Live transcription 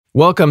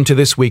Welcome to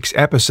this week's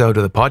episode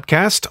of the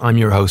podcast. I'm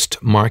your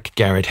host, Mark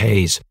Garrett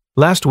Hayes.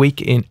 Last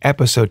week in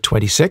episode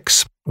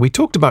 26, we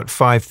talked about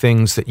 5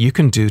 things that you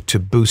can do to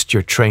boost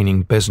your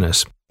training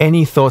business.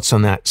 Any thoughts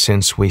on that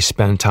since we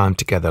spent time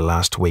together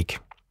last week?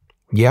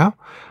 Yeah?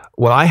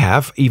 Well, I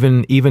have.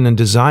 Even in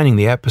designing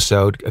the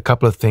episode, a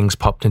couple of things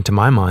popped into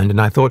my mind, and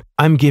I thought,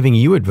 I'm giving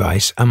you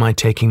advice. Am I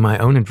taking my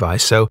own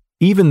advice? So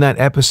even that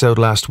episode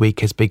last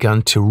week has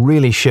begun to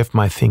really shift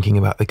my thinking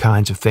about the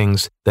kinds of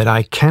things that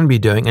I can be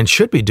doing and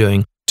should be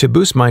doing to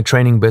boost my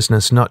training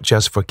business, not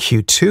just for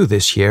Q2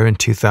 this year in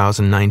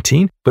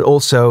 2019, but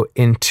also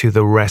into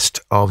the rest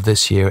of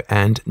this year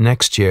and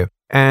next year.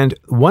 And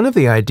one of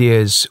the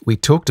ideas we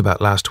talked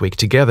about last week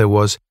together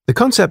was the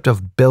concept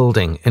of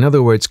building. In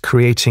other words,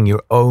 creating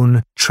your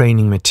own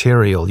training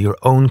material, your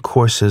own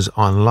courses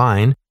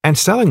online, and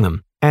selling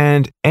them.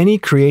 And any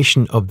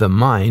creation of the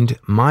mind,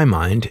 my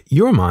mind,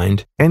 your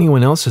mind,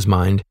 anyone else's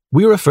mind,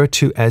 we refer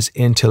to as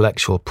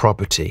intellectual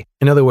property.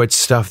 In other words,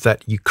 stuff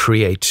that you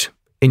create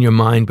in your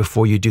mind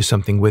before you do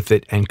something with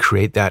it and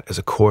create that as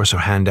a course or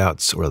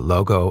handouts or a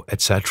logo,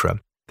 etc.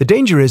 The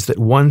danger is that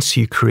once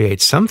you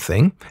create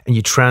something and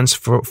you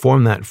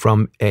transform that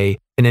from an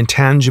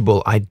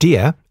intangible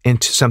idea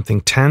into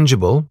something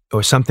tangible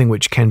or something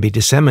which can be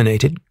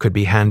disseminated, could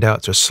be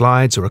handouts or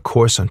slides or a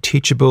course on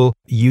Teachable,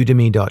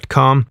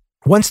 Udemy.com.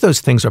 Once those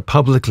things are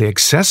publicly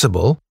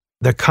accessible,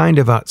 they're kind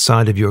of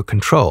outside of your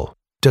control.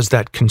 Does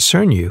that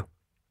concern you?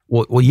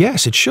 Well,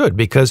 yes, it should,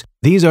 because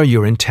these are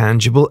your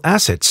intangible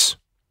assets.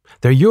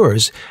 They're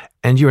yours,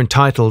 and you're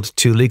entitled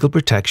to legal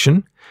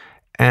protection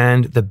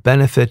and the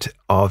benefit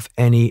of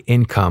any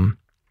income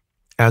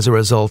as a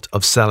result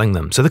of selling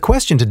them. So the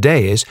question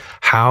today is,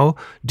 how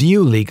do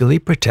you legally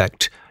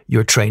protect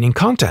your training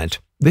content?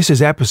 This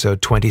is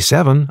episode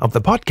 27 of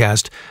the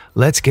podcast.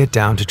 Let's get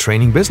down to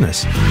training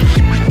business.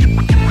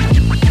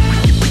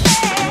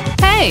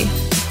 Hey,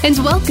 and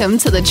welcome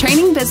to the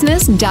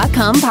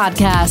trainingbusiness.com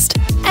podcast.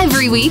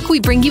 Every week, we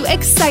bring you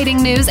exciting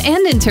news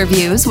and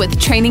interviews with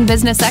training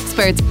business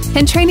experts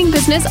and training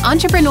business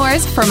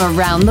entrepreneurs from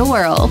around the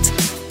world.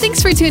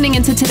 Thanks for tuning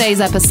into today's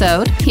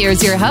episode.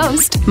 Here's your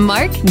host,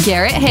 Mark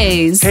Garrett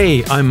Hayes.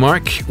 Hey, I'm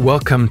Mark.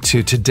 Welcome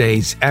to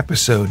today's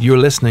episode. You're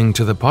listening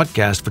to the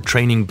podcast for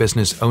training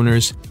business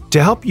owners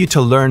to help you to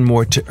learn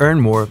more, to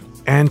earn more,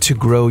 and to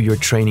grow your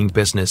training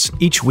business.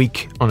 Each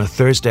week on a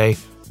Thursday,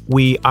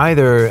 we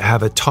either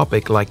have a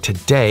topic like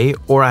today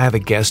or I have a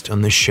guest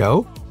on the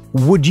show.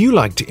 Would you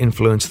like to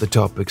influence the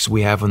topics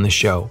we have on the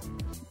show?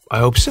 I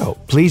hope so.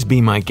 Please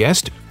be my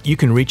guest. You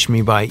can reach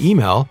me by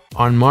email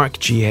on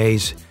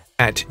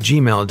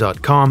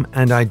markghayes@gmail.com,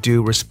 and I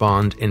do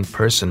respond in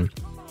person.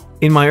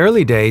 In my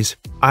early days,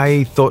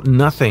 I thought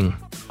nothing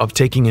of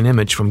taking an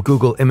image from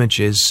Google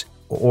Images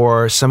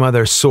or some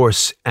other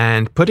source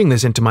and putting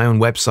this into my own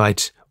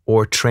website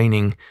or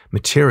training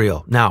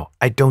material. Now,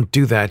 I don't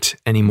do that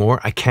anymore.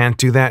 I can't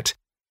do that.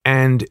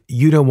 And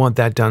you don't want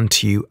that done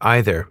to you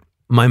either.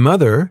 My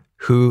mother,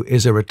 who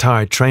is a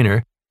retired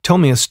trainer,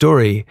 told me a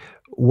story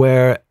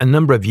where a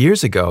number of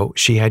years ago,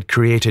 she had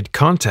created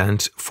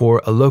content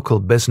for a local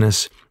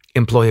business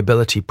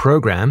employability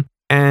program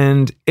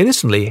and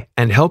innocently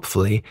and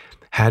helpfully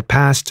had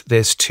passed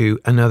this to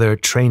another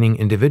training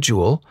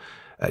individual,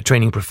 a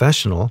training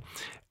professional,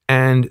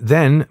 and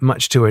then,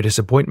 much to her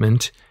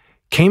disappointment,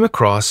 came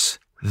across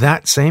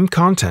that same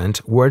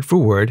content, word for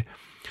word,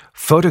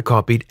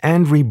 photocopied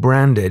and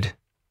rebranded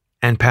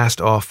and passed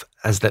off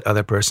as that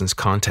other person's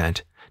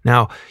content.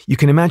 Now, you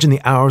can imagine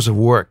the hours of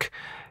work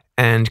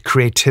and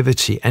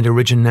creativity and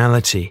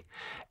originality,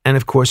 and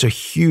of course, a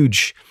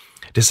huge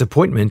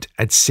disappointment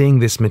at seeing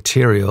this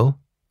material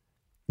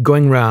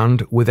going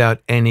round without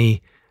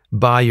any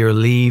buyer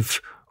leave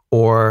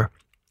or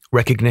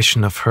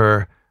recognition of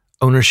her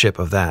ownership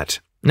of that.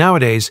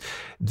 Nowadays,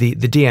 the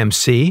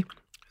DMC,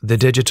 the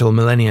Digital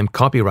Millennium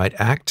Copyright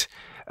Act,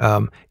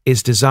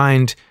 is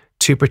designed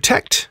to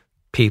protect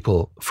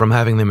people from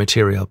having their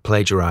material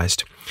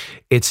plagiarized.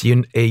 It's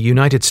a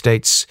United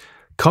States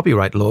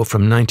copyright law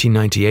from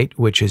 1998,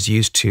 which is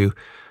used to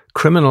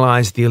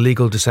criminalize the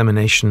illegal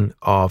dissemination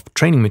of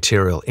training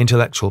material,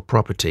 intellectual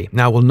property.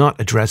 Now, we'll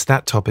not address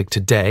that topic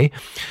today.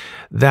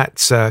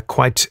 That's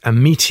quite a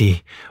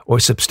meaty or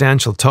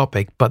substantial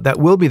topic, but that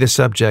will be the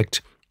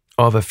subject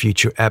of a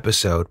future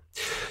episode.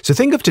 So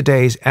think of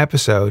today's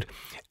episode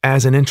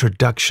as an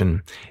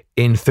introduction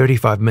in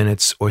 35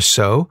 minutes or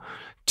so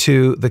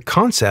to the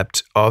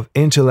concept of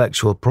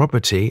intellectual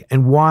property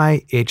and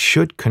why it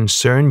should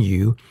concern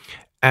you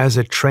as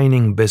a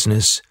training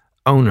business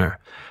owner,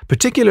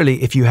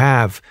 particularly if you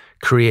have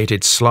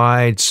created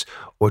slides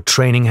or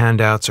training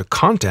handouts or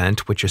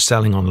content which you're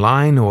selling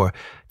online or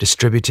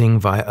distributing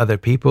via other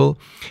people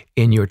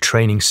in your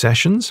training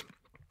sessions,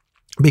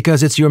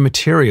 because it's your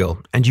material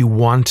and you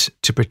want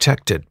to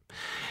protect it.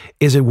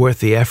 Is it worth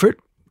the effort?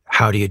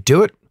 How do you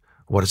do it?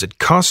 What does it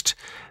cost?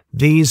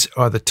 These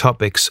are the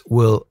topics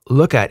we'll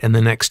look at in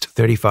the next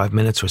 35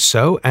 minutes or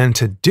so. And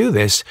to do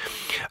this,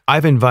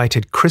 I've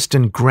invited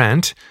Kristen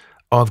Grant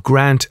of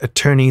Grant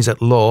Attorneys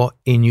at Law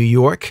in New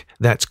York.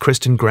 That's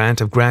Kristen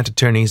Grant of Grant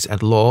Attorneys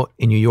at Law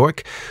in New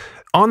York,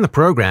 on the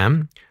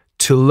program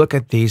to look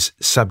at these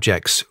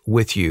subjects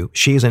with you.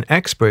 She is an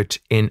expert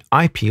in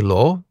IP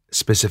law,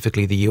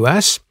 specifically the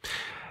US,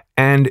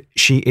 and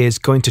she is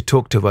going to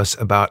talk to us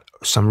about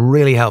some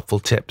really helpful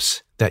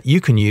tips that you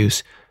can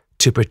use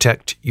to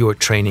protect your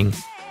training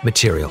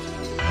material.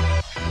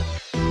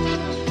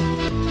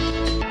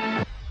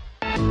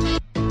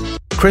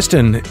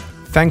 Kristen,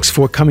 thanks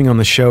for coming on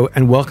the show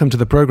and welcome to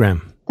the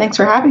program. Thanks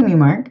for having me,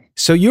 Mark.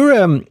 So you're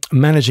a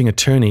managing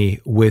attorney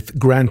with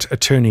Grant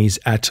Attorneys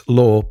at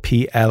Law,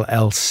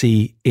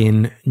 PLLC,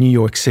 in New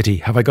York City.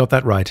 Have I got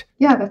that right?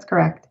 Yeah, that's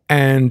correct.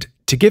 And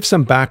to give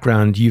some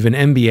background, you've an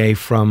MBA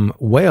from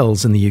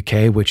Wales in the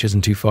UK, which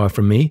isn't too far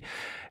from me.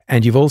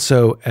 And you've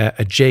also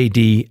a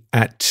JD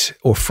at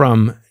or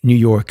from New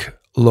York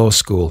Law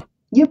School.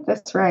 Yep,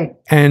 that's right.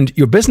 And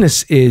your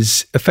business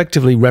is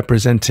effectively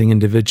representing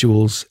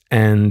individuals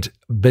and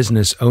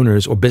business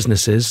owners or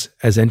businesses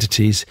as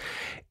entities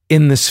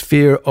in the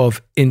sphere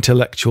of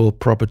intellectual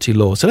property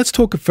law. So let's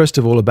talk first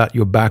of all about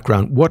your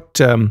background.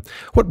 What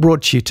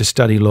brought you to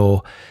study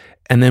law?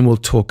 And then we'll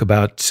talk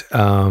about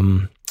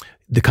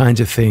the kinds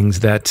of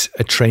things that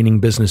a training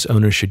business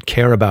owner should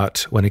care about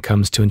when it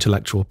comes to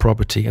intellectual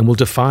property. And we'll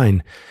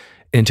define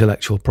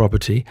intellectual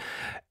property.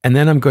 And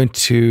then I'm going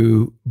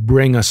to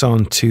bring us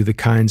on to the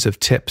kinds of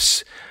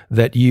tips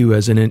that you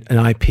as an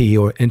IP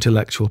or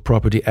intellectual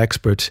property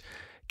expert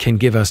can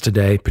give us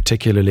today,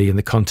 particularly in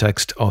the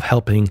context of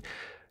helping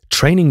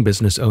training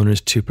business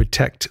owners to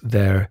protect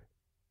their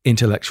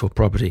intellectual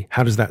property.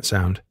 How does that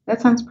sound?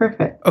 That sounds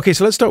perfect. Okay,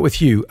 so let's start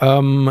with you.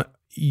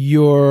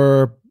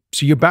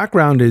 Your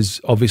background is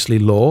obviously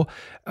law.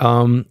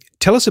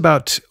 Tell us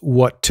about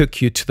what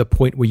took you to the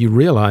point where you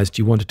realized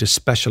you wanted to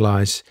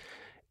specialize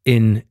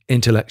in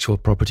intellectual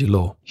property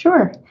law.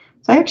 Sure.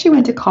 So I actually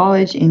went to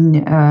college in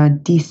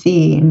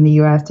DC in the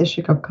US,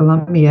 District of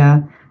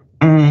Columbia,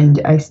 and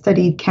I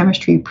studied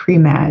chemistry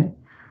pre-med.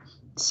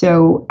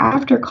 So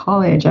after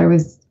college, I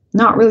was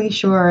not really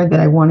sure that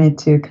I wanted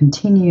to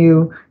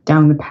continue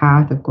down the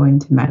path of going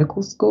to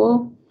medical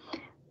school.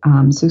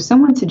 So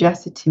someone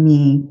suggested to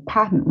me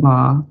patent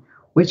law,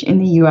 which in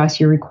the US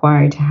you're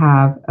required to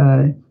have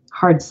a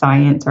hard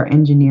science or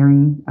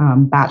engineering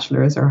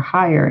bachelor's or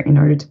higher in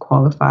order to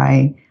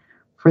qualify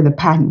for the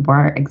patent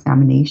bar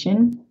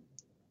examination.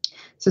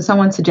 So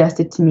someone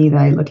suggested to me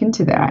that I look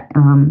into that,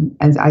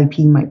 as IP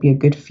might be a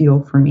good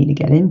field for me to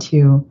get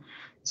into.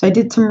 So I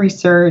did some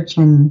research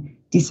and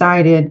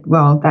decided,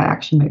 well, that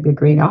actually might be a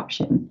great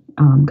option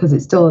because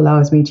it still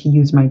allows me to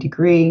use my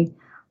degree.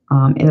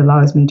 It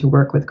allows me to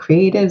work with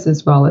creatives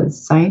as well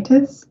as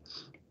scientists.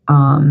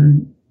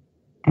 And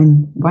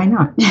why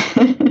not?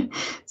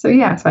 So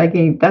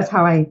that's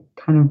how I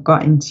kind of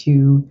got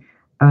into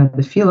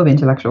the field of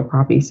intellectual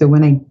property. So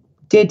when I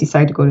did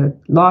decide to go to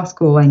law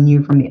school, I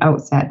knew from the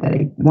outset that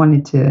I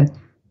wanted to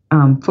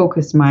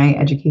focus my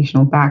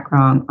educational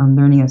background on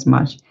learning as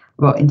much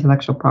about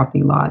intellectual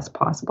property law as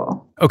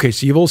possible. Okay,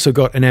 so you've also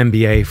got an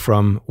MBA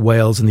from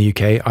Wales in the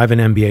UK. I have an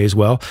MBA as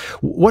well.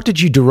 What did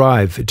you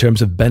derive in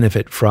terms of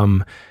benefit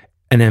from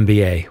an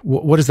MBA?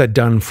 What has that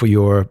done for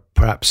your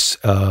perhaps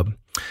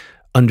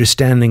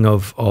understanding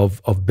of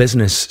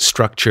business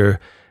structure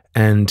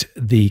and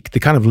the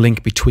kind of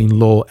link between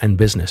law and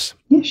business?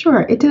 Yeah,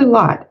 sure. It did a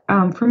lot.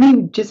 For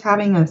me, just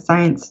having a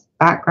science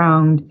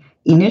background,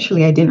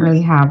 initially, I didn't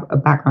really have a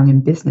background in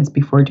business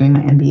before doing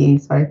my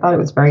MBA. So I thought it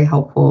was very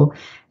helpful,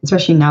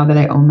 especially now that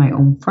I own my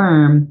own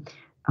firm,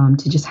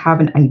 to just have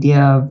an idea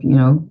of,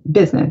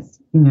 business,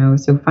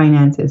 so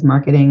finances,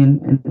 marketing,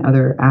 and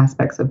other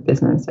aspects of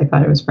business. I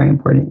thought it was very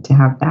important to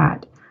have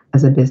that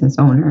as a business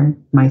owner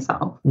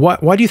myself.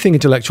 Why do you think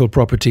intellectual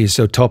property is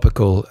so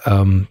topical,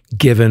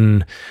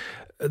 given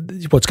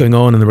what's going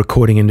on in the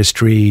recording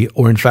industry,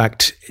 or in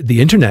fact,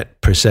 the internet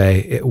per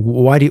se?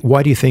 Why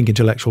do you think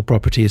intellectual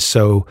property is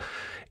so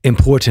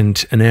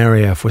important an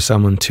area for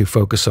someone to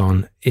focus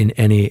on in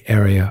any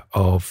area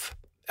of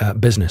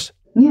business?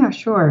 Yeah,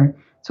 sure.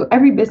 So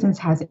every business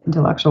has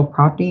intellectual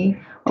property.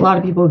 A lot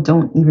of people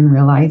don't even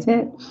realize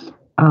it.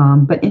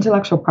 But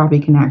intellectual property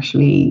can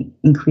actually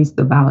increase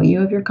the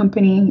value of your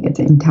company. It's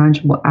an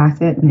intangible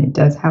asset and it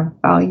does have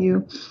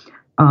value.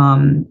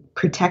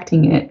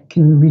 Protecting it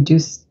can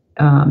reduce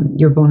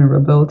your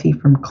vulnerability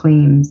from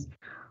claims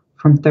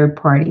from third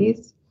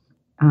parties.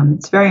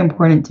 It's very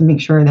important to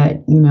make sure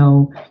that,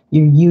 you're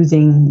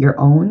using your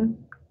own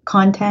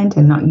content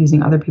and not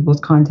using other people's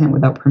content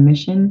without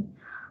permission.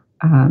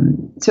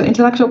 So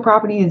intellectual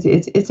property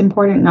it's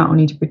important not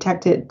only to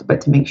protect it, but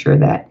to make sure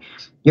that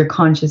you're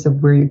conscious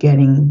of where you're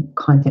getting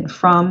content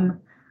from,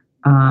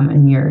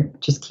 and you're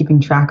just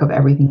keeping track of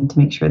everything to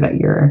make sure that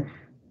you're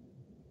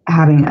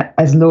having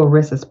as low a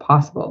risk as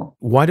possible.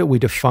 Why don't we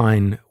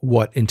define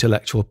what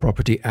intellectual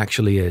property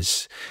actually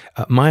is?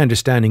 My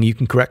understanding, you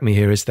can correct me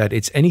here, is that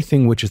it's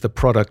anything which is the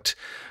product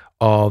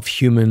of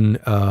human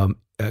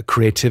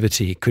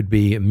creativity. It could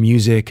be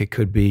music, it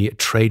could be a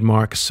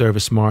trademark, a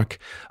service mark,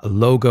 a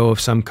logo of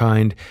some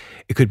kind.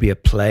 It could be a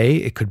play,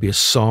 it could be a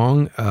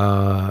song.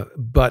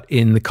 But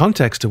in the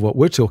context of what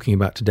we're talking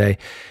about today,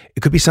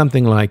 it could be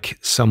something like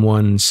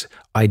someone's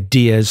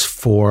ideas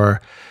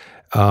for,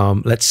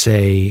 let's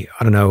say,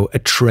 I don't know, a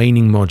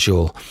training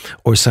module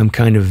or some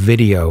kind of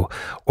video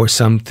or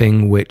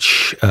something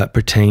which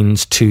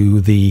pertains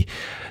to the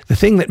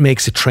thing that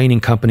makes a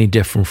training company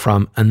different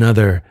from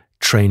another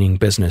training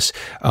business.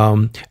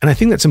 And I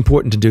think that's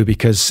important to do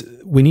because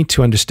we need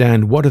to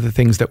understand what are the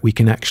things that we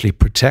can actually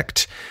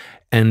protect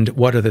and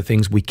what are the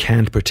things we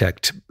can't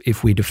protect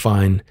if we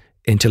define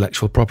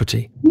intellectual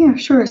property. Yeah,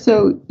 sure.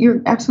 So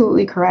you're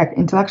absolutely correct.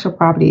 Intellectual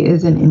property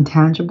is an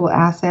intangible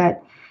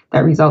asset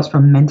that results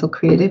from mental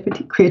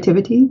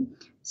creativity.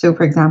 So,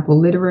 for example,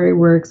 literary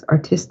works,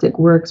 artistic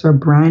works, or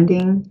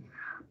branding,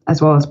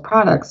 as well as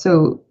products.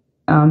 So,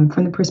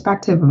 from the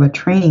perspective of a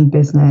training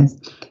business,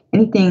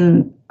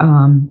 anything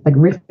like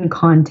written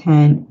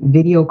content,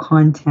 video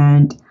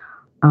content,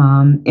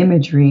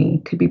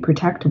 imagery could be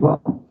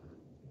protectable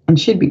and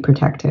should be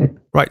protected.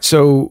 Right.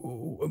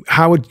 So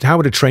how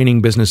would a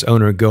training business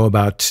owner go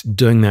about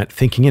doing that?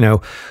 Thinking,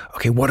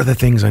 okay, what are the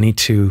things I need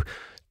to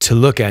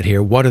look at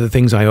here? What are the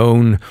things I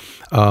own?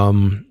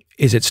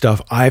 Is it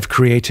stuff I've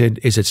created?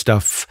 Is it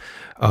stuff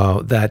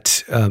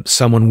that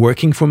someone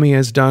working for me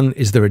has done?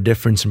 Is there a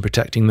difference in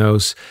protecting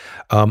those?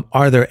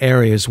 Are there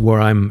areas where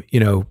I'm,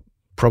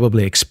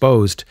 probably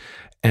exposed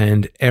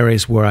and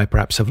areas where I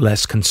perhaps have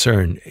less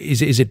concern?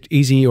 Is it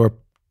easy or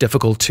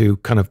difficult to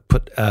kind of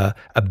put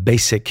a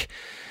basic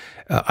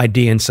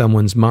idea in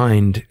someone's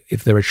mind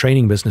if they're a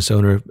training business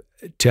owner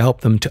to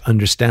help them to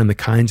understand the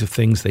kinds of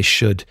things they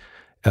should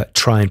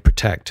try and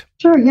protect?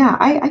 Sure, yeah.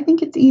 I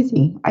think it's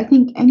easy. I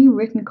think any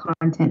written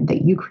content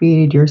that you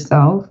created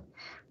yourself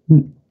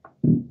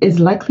is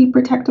likely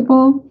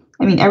protectable.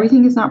 I mean,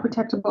 everything is not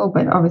protectable,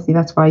 but obviously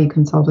that's why you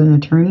consult an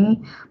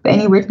attorney. But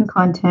any written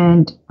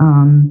content,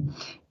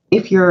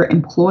 if your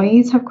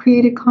employees have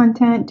created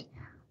content,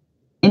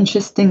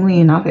 interestingly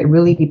enough, it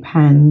really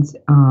depends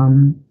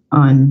on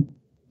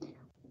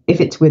if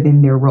it's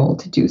within their role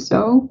to do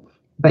so.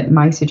 But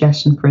my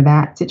suggestion for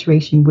that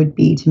situation would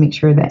be to make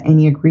sure that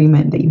any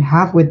agreement that you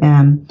have with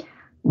them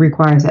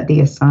requires that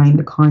they assign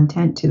the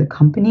content to the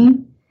company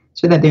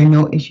so that there are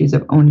no issues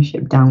of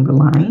ownership down the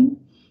line.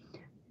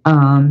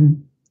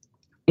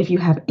 If you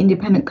have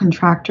independent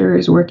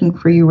contractors working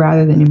for you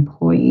rather than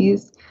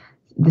employees,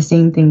 the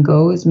same thing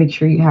goes. Make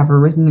sure you have a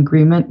written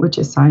agreement which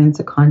assigns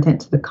the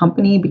content to the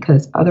company,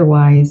 because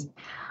otherwise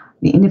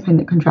the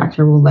independent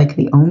contractor will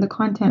likely own the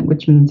content,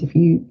 which means if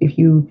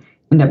you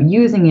end up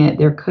using it,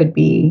 there could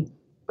be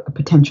a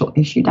potential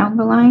issue down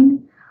the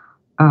line.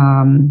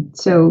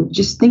 So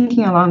just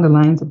thinking along the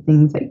lines of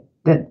things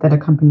that a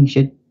company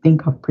should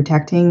think of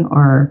protecting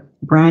are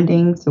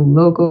branding, so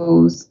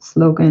logos,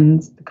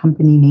 slogans, the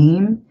company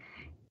name,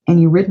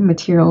 any written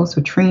material,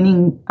 so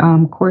training,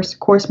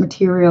 course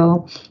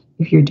material.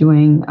 If you're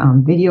doing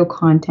video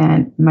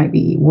content, it might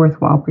be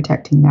worthwhile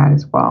protecting that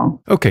as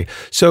well. Okay,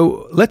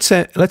 so let's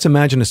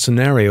imagine a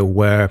scenario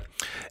where,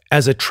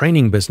 as a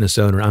training business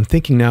owner, I'm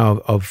thinking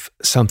now of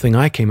something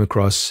I came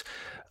across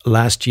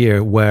last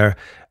year where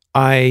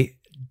I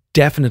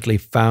definitely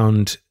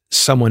found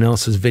someone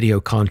else's video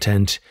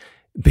content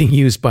being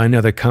used by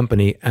another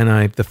company.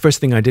 And the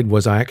first thing I did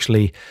was I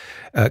actually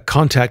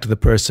contacted the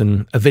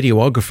person, a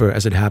videographer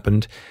as it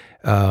happened,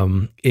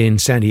 in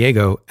San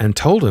Diego, and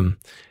told him.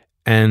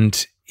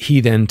 And he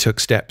then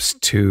took steps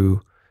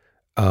to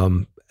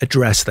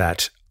address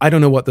that. I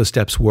don't know what those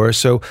steps were.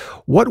 So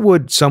what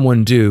would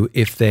someone do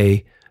if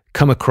they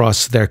come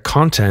across their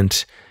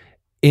content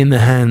in the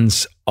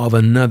hands of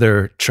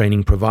another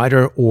training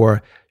provider,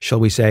 or shall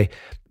we say,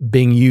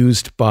 being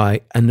used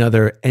by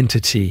another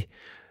entity,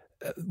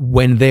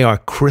 when they are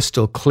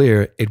crystal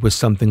clear it was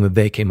something that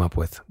they came up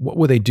with? What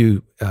would they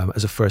do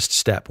as a first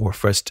step or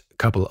first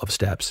couple of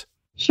steps?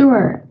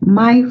 Sure.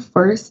 My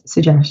first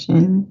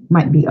suggestion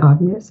might be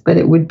obvious, but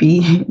it would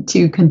be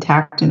to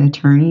contact an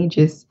attorney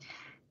just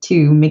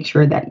to make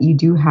sure that you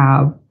do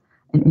have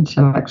an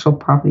intellectual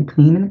property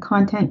claim in the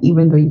content,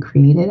 even though you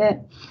created it.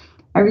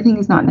 Everything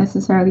is not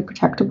necessarily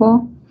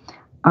protectable.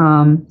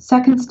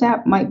 Second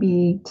step might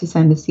be to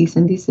send a cease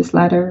and desist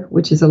letter,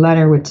 which is a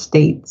letter which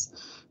states,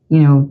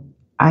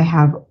 I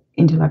have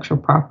intellectual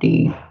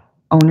property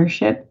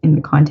ownership in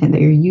the content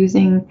that you're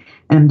using,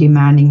 and I'm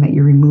demanding that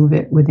you remove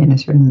it within a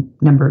certain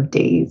number of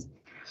days.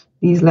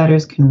 These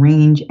letters can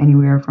range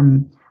anywhere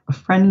from a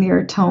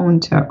friendlier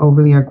tone to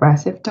overly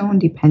aggressive tone,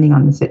 depending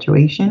on the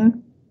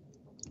situation.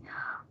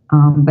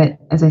 But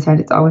as I said,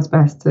 it's always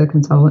best to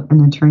consult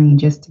an attorney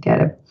just to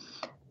get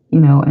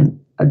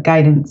a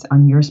guidance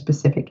on your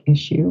specific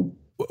issue.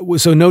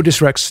 So no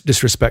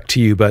disrespect to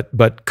you,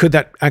 but could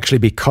that actually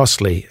be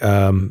costly?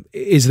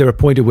 Is there a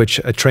point at which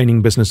a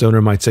training business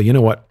owner might say, you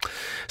know what,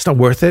 it's not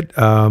worth it,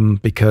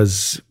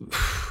 because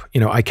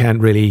I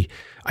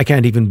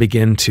can't even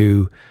begin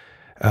to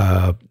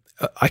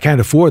I can't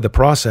afford the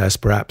process,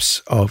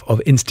 perhaps,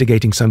 of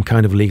instigating some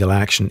kind of legal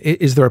action.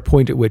 Is there a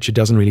point at which it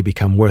doesn't really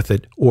become worth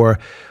it? Or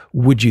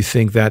would you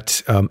think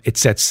that it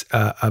sets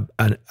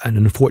an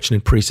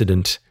unfortunate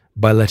precedent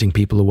by letting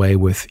people away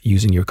with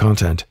using your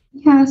content?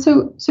 Yeah,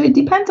 so it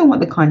depends on what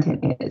the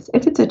content is.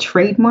 If it's a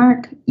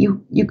trademark,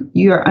 you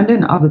are under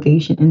an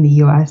obligation in the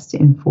U.S. to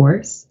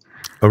enforce.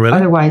 Oh, really?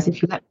 Otherwise,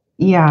 if you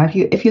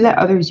let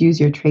others use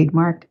your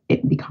trademark,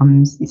 it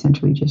becomes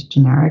essentially just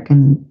generic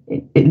and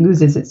it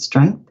loses its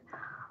strength.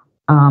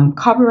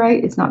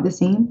 Copyright is not the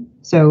same.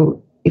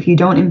 So if you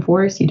don't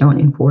enforce, you don't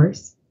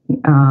enforce.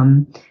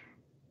 In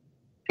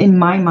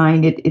my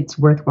mind, it's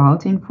worthwhile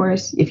to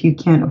enforce. If you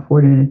can't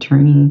afford an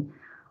attorney,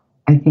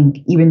 I think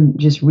even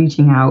just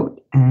reaching out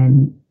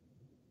and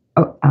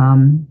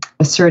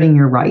asserting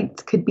your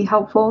rights could be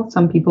helpful.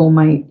 Some people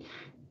might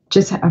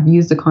just have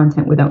used the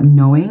content without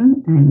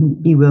knowing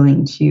and be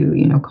willing to,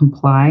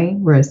 comply,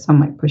 whereas some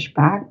might push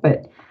back.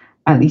 But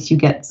at least you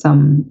get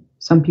some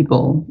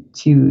people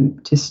to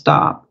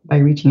stop by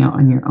reaching out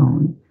on your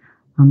own.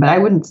 But I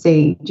wouldn't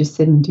say just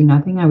sit and do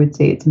nothing. I would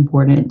say it's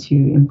important to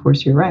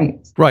enforce your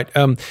rights. Right.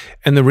 And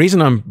the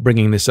reason I'm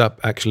bringing this up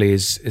actually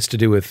is to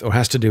do with, or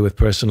has to do with,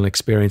 personal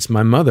experience.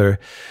 My mother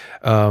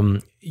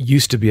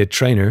used to be a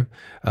trainer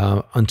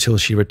until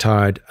she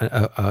retired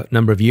a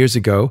number of years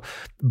ago.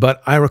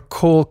 But I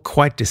recall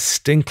quite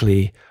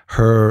distinctly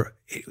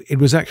it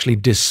was actually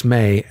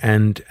dismay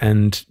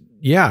and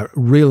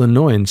real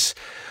annoyance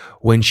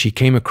when she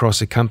came across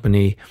a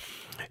company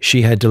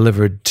she had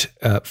delivered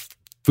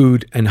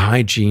food and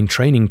hygiene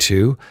training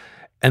to,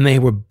 and they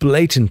were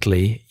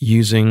blatantly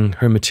using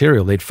her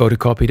material. They'd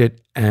photocopied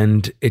it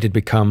and it had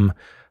become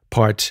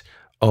part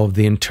of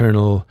the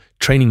internal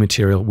training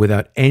material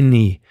without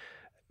any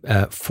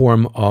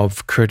form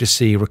of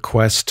courtesy,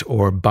 request,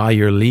 or by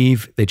your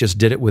leave. They just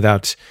did it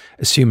without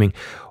assuming.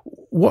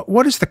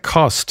 What is the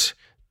cost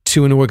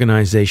to an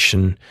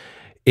organization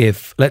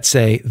if, let's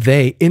say,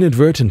 they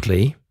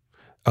inadvertently,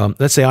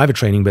 let's say I have a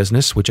training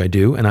business, which I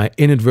do, and I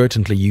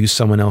inadvertently use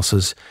someone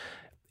else's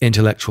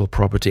intellectual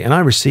property, and I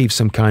receive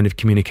some kind of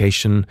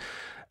communication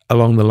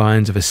along the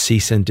lines of a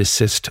cease and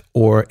desist,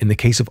 or in the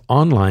case of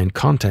online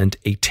content,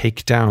 a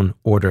takedown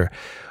order.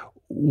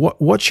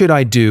 What should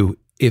I do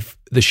if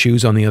the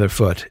shoe's on the other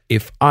foot?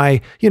 If I,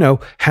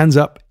 hands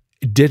up,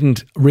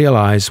 didn't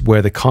realize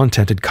where the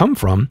content had come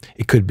from?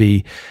 It could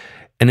be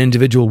an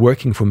individual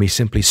working for me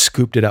simply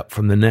scooped it up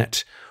from the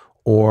net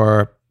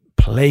or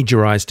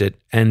plagiarized it,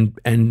 and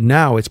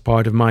now it's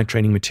part of my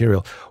training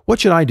material. What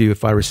should I do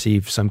if I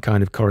receive some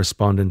kind of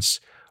correspondence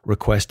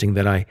requesting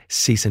that I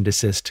cease and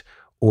desist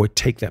or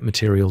take that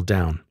material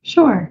down?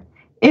 Sure.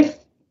 If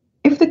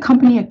the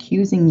company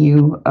accusing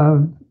you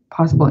of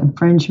possible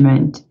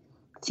infringement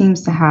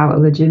seems to have a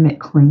legitimate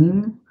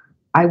claim,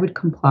 I would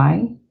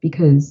comply,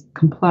 because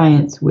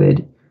compliance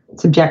would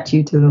subject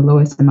you to the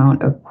lowest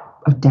amount of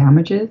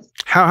damages.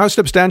 How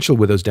substantial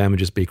would those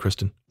damages be,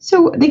 Kristen?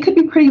 So they could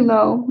be pretty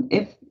low.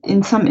 If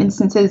in some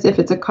instances, if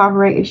it's a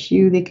copyright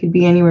issue, they could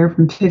be anywhere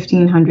from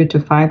 $1,500 to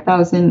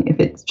 $5,000. If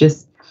it's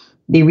just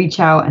they reach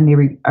out and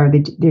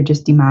they're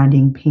just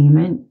demanding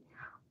payment.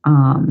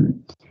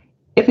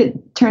 If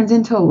it turns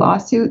into a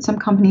lawsuit, some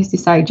companies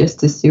decide just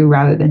to sue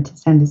rather than to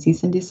send a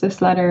cease and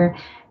desist letter.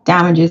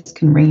 Damages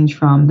can range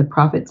from the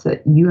profits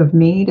that you have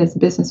made as a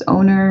business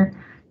owner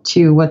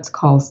to what's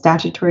called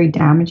statutory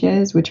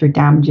damages, which are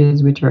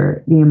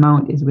the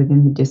amount is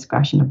within the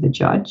discretion of the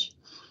judge.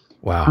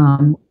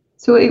 Wow.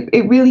 So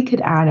it really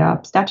could add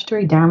up.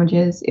 Statutory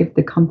damages, if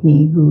the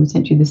company who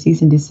sent you the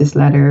cease and desist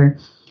letter,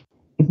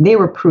 if they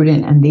were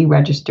prudent and they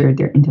registered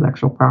their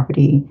intellectual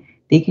property,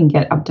 they can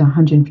get up to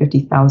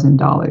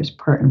 $150,000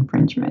 per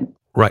infringement.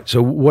 Right.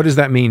 So what does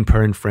that mean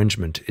per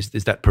infringement?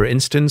 Is that per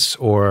instance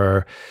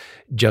or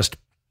just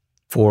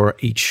for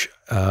each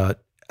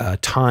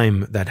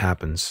time that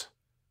happens?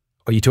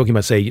 Are you talking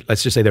about, say,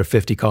 let's just say there are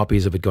 50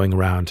 copies of it going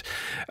around.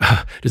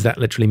 Does that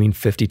literally mean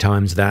 50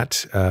 times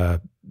that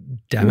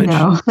damage?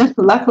 No,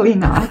 luckily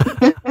not.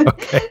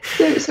 Okay.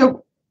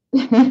 So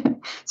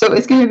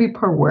it's going to be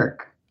per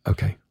work.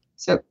 Okay.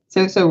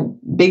 So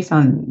based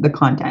on the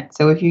content.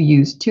 So if you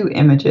use two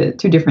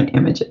different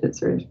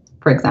images, or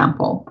for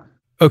example.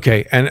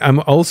 Okay. And I'm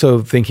also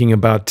thinking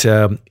about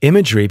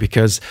imagery,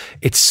 because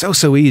it's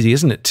so easy,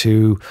 isn't it,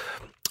 to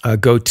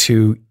go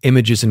to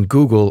images in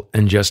Google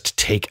and just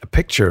take a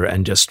picture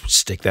and just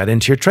stick that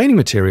into your training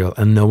material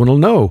and no one will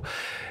know.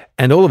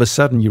 And all of a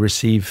sudden you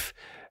receive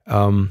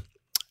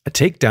a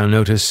takedown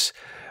notice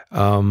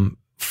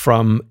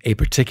from a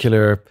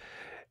particular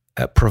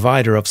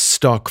provider of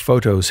stock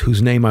photos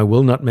whose name I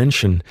will not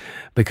mention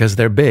because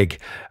they're big.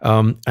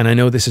 And I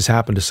know this has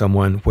happened to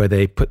someone where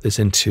they put this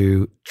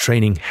into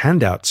training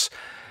handouts,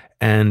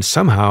 and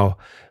somehow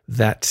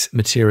that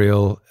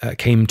material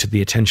came to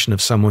the attention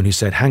of someone who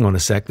said, hang on a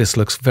sec, this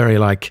looks very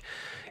like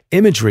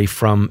imagery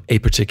from a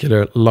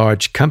particular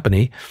large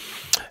company.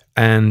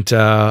 And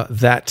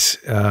that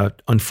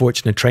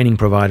unfortunate training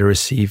provider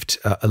received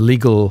a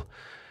legal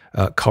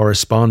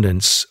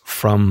correspondence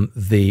from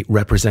the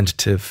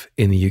representative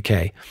in the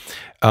UK.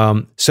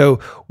 So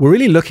we're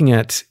really looking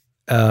at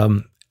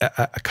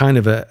a kind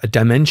of a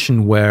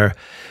dimension where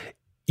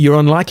you're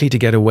unlikely to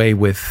get away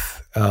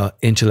with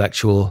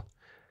intellectual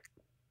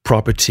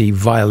property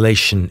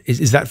violation.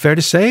 Is that fair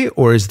to say?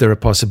 Or is there a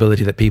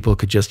possibility that people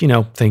could just,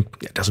 think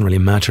it doesn't really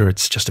matter,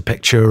 it's just a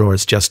picture or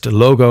it's just a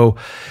logo?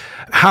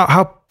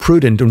 How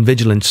prudent and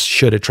vigilant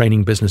should a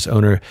training business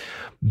owner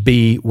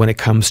be when it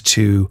comes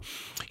to,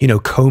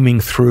 combing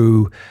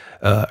through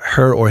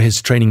her or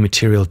his training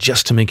material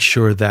just to make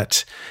sure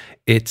that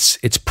its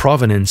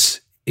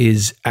provenance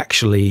is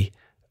actually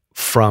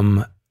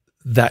from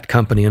that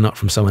company and not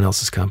from someone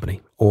else's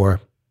company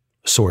or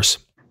source?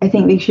 I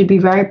think they should be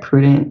very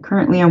prudent.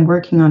 Currently, I'm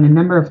working on a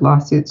number of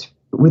lawsuits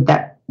with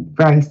that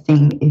very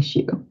same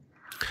issue.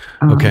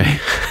 Okay.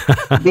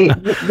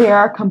 There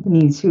are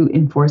companies who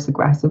enforce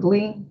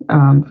aggressively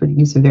for the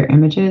use of their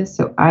images.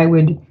 So I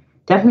would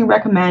definitely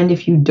recommend,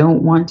 if you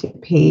don't want to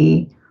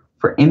pay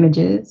for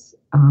images,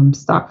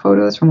 stock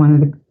photos from one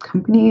of the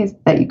companies,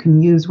 that you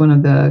can use one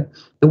of the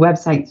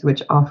websites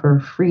which offer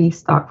free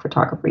stock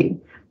photography.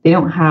 They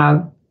don't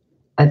have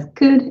as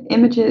good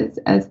images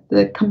as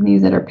the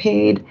companies that are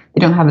paid. They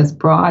don't have as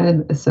broad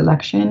a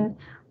selection,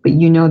 but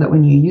you know that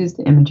when you use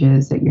the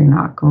images that you're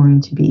not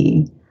going to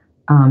be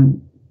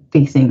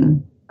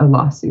facing a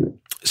lawsuit.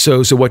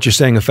 So what you're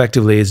saying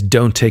effectively is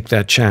don't take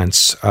that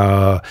chance.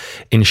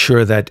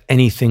 Ensure that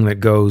anything that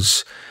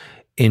goes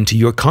into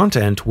your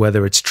content,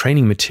 whether it's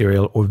training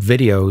material or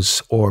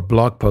videos or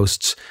blog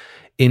posts,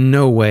 in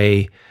no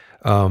way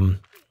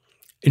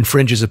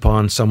infringes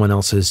upon someone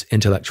else's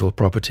intellectual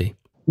property.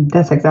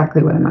 That's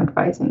exactly what I'm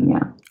advising,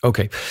 yeah.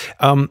 Okay.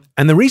 And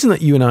the reason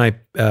that you and I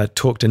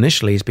talked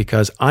initially is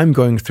because I'm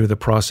going through the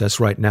process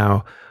right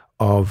now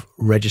of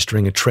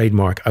registering a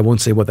trademark. I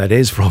won't say what that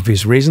is for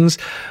obvious reasons,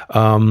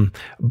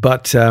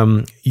 but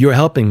you're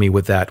helping me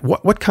with that.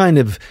 What kind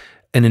of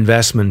an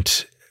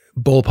investment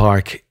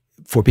ballpark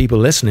for people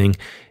listening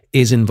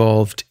is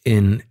involved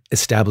in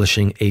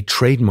establishing a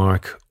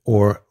trademark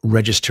or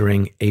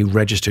registering a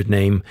registered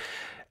name?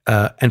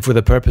 And for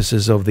the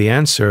purposes of the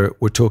answer,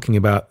 we're talking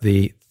about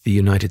the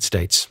United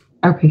States.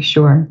 Okay,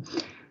 sure.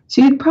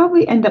 So you'd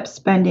probably end up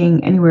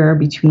spending anywhere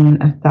between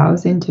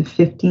 $1,000 to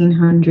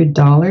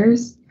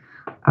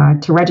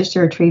 $1,500 to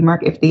register a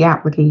trademark if the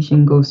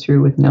application goes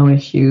through with no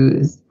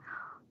issues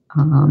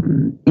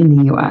in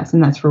the U.S.,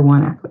 and that's for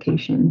one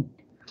application.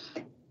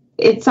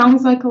 It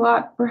sounds like a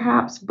lot,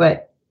 perhaps,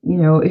 but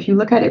if you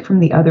look at it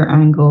from the other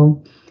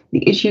angle,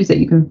 the issues that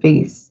you can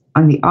face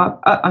on the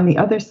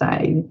other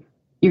side,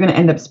 you're going to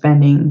end up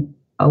spending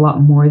a lot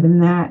more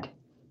than that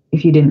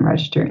if you didn't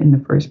register in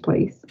the first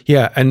place.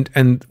 Yeah,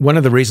 and one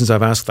of the reasons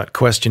I've asked that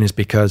question is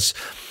because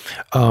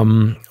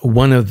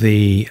one of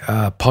the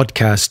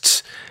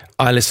podcasts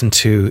I listen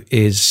to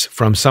is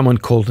from someone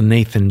called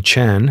Nathan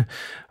Chan,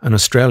 an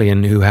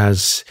Australian who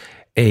has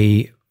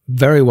a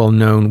very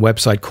well-known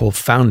website called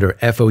Foundr,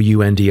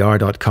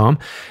 Foundr.com.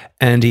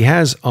 And he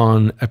has,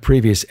 on a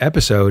previous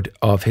episode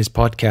of his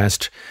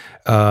podcast,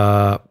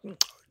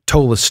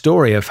 told the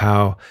story of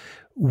how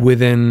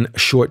within a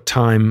short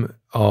time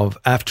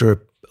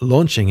after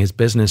launching his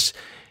business,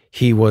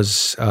 he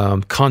was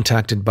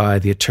contacted by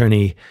the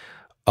attorney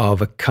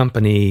of a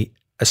company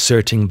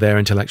asserting their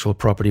intellectual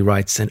property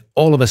rights. And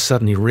all of a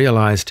sudden he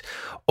realized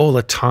all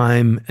the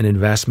time and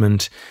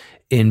investment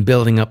in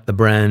building up the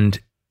brand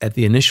at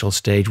the initial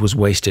stage was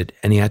wasted.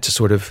 And he had to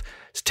sort of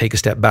take a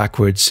step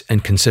backwards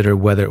and consider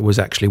whether it was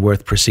actually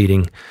worth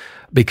proceeding,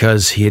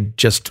 because he had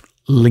just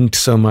linked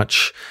so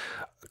much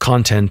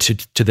content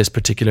to this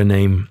particular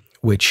name,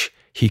 which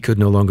he could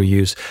no longer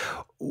use.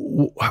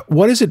 What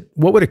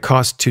would it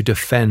cost to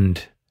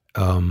defend?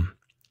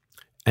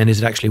 And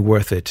is it actually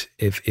worth it?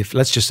 If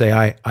let's just say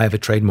I have a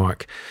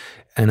trademark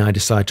and I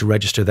decide to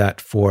register that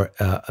for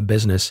a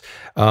business,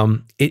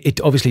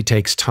 it obviously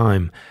takes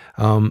time.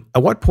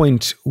 At what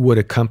point would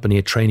a company,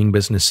 a training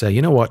business, say,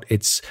 you know what,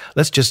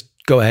 let's just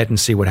go ahead and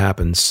see what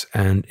happens,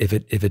 and if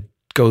it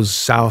goes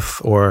south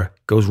or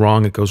goes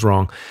wrong, it goes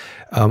wrong.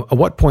 At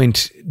what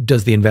point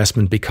does the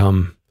investment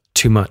become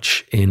too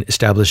much in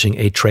establishing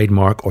a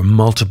trademark or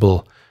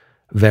multiple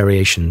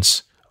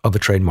variations of a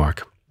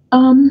trademark?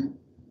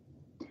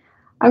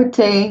 I would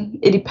say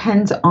it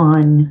depends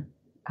on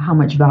how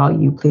much value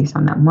you place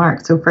on that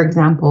mark. So, for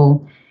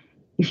example,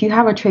 if you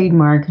have a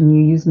trademark and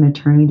you use an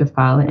attorney to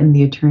file it and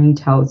the attorney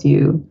tells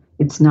you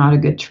it's not a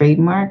good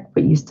trademark,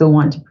 but you still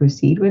want to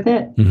proceed with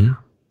it, mm-hmm.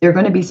 there are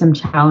going to be some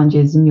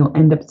challenges and you'll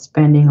end up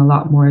spending a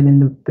lot more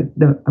than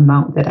the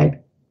amount that I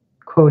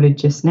quoted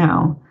just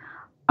now.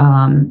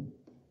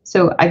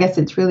 So I guess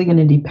it's really going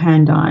to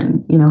depend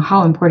on,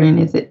 how important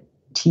is it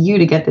to you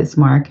to get this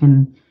mark,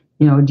 and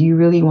do you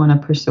really want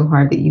to push so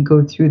hard that you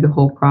go through the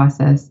whole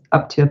process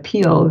up to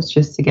appeals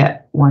just to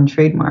get one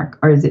trademark?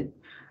 Or is it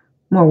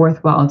more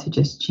worthwhile to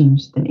just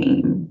change the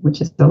name,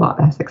 which is a lot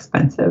less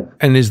expensive?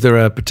 And is there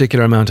a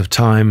particular amount of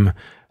time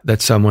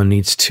that someone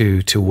needs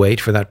to wait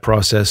for that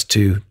process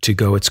to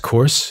go its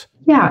course?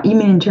 Yeah, you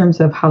mean in terms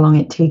of how long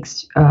it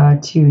takes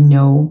to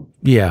know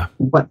Yeah.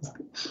 what's...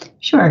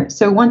 Sure.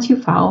 So once you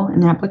file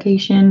an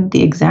application,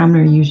 the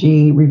examiner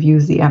usually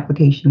reviews the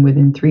application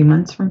within 3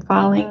 months from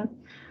filing.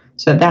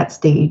 So at that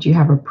stage, you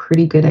have a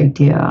pretty good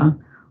idea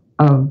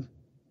of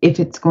if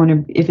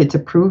it's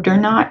approved or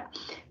not.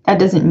 That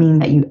doesn't mean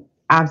that you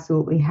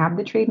absolutely have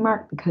the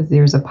trademark, because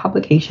there's a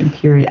publication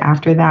period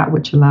after that,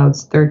 which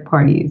allows third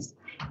parties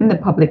in the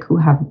public who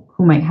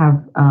might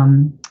have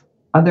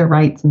other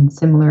rights and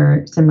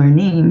similar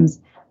names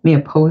may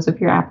oppose of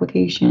your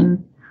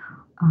application.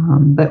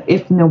 But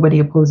if nobody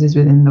opposes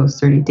within those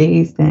 30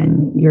 days,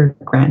 then you're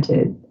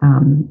granted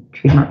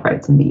trademark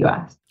rights in the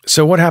U.S.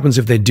 So what happens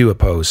if they do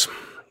oppose?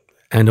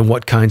 And on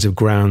what kinds of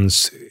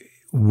grounds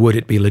would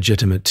it be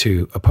legitimate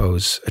to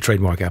oppose a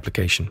trademark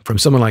application from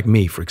someone like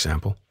me, for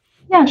example?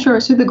 Yeah, sure.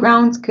 So the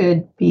grounds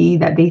could be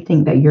that they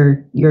think that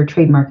your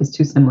trademark is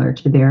too similar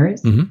to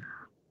theirs.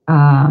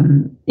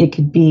 Mm-hmm. It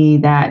could be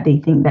that they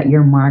think that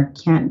your mark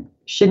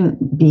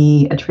shouldn't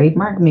be a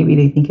trademark. Maybe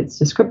they think it's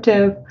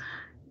descriptive.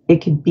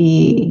 It could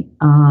be...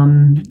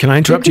 Can I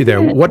interrupt you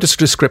there? What does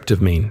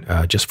descriptive mean,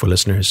 just for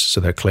listeners so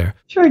they're clear?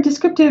 Sure.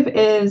 Descriptive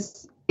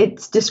is,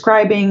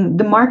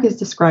 the mark is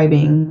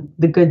describing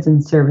the goods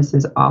and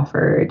services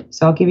offered.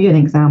 So I'll give you an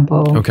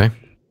example. Okay.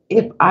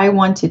 If I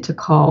wanted to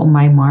call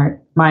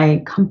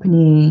my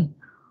company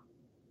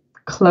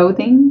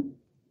clothing,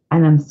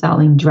 and I'm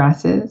selling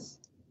dresses,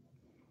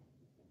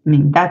 I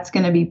mean, that's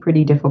going to be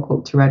pretty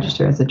difficult to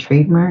register as a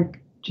trademark,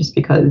 just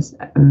because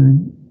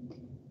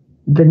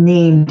the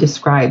name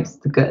describes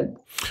the goods.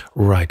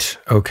 Right.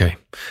 Okay.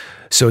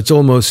 So it's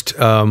almost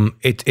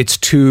it's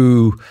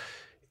too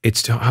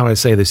how do I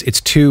say this?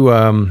 It's too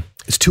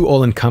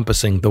all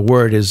encompassing. The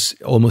word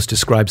almost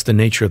describes the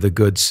nature of the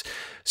goods,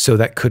 so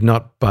that could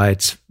not, by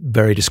its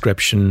very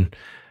description,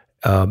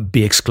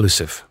 be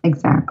exclusive.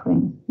 Exactly.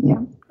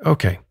 Yeah.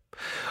 Okay.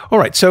 All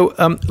right. So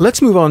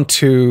let's move on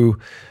to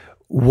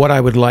what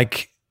I would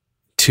like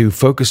to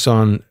focus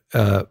on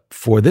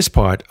for this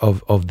part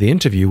of the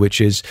interview, which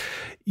is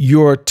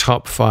your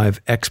top 5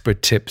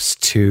 expert tips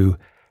to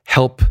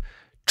help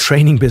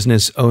training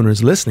business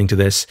owners listening to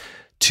this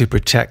to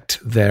protect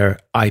their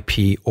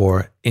IP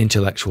or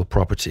intellectual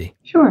property.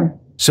 Sure.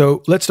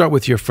 So let's start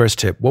with your first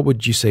tip. What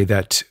would you say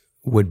that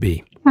would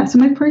be? Yeah, so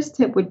my first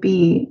tip would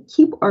be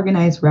keep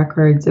organized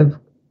records of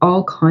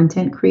all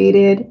content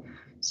created.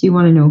 So you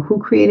want to know who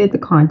created the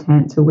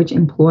content, so which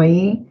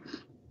employee,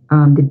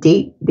 the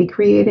date they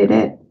created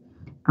it,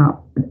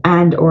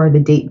 and or the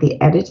date they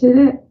edited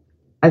it,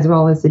 as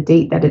well as the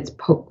date that it's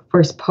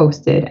first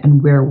posted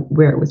and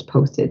where it was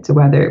posted. So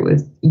whether it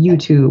was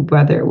YouTube,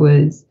 whether it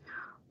was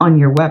on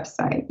your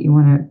website, you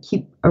want to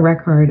keep a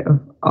record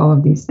of all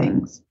of these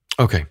things.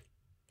 Okay.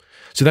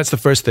 So that's the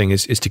first thing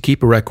is to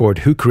keep a record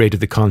who created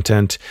the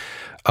content,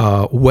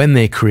 when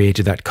they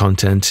created that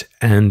content,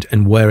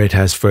 and where it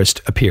has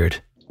first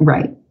appeared.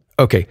 Right.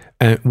 Okay.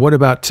 And what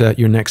about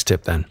your next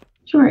tip then?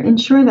 Sure.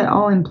 Ensure that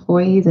all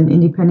employees and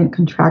independent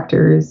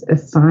contractors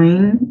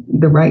assign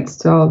the rights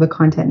to all the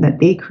content that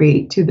they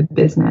create to the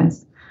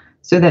business,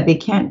 so that they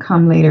can't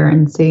come later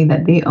and say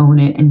that they own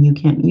it and you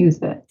can't use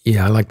it.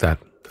 Yeah, I like that.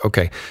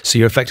 Okay. So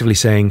you're effectively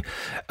saying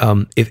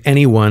if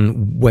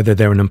anyone, whether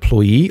they're an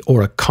employee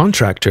or a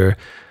contractor,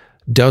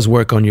 does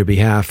work on your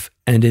behalf,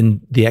 and in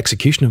the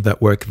execution of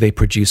that work, they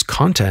produce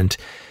content,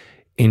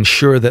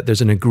 ensure that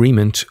there's an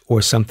agreement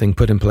or something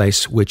put in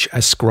place which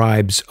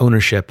ascribes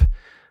ownership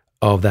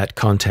of that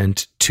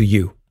content to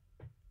you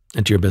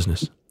and to your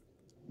business.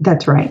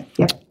 That's right.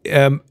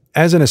 Yep.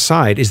 As an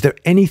aside, is there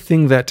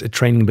anything that a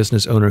training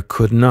business owner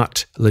could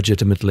not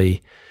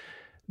legitimately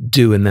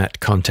do in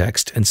that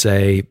context and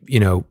say,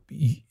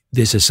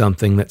 this is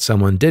something that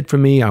someone did for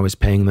me, I was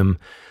paying them,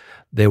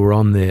 they were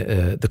on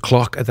the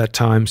clock at that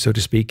time, so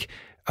to speak.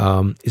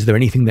 Is there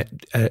anything that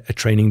a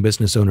training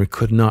business owner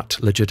could not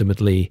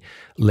legitimately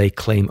lay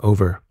claim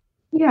over?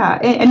 Yeah.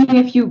 I mean,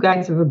 if you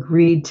guys have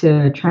agreed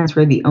to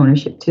transfer the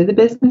ownership to the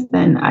business,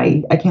 then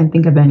I can't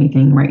think of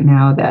anything right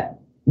now that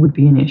would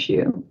be an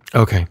issue.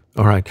 Okay.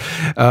 All right.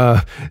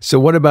 So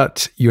what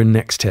about your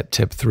next tip,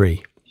 tip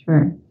 3?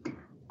 Sure.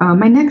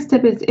 My next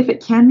tip is, if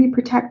it can be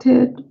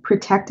protected,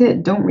 protect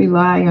it. Don't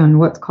rely on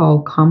what's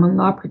called common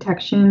law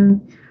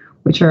protection,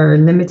 which are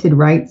limited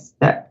rights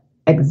that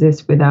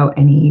exist without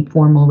any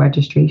formal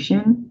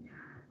registration.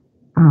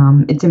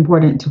 It's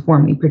important to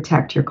formally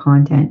protect your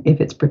content if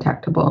it's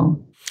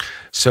protectable.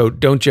 So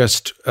don't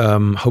just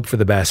hope for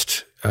the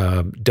best.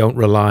 Don't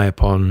rely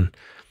upon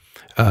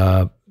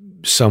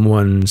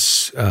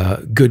someone's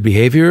good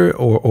behavior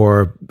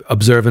or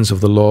observance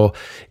of the law.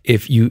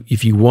 If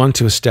you want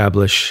to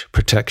establish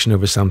protection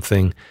over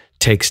something,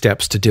 take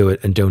steps to do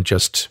it, and don't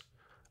just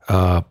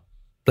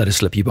let it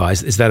slip you by.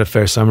 Is that a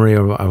fair summary,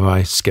 or have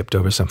I skipped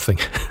over something?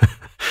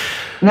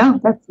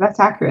 No, that's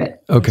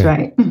accurate. Okay. That's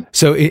right.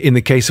 So in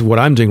the case of what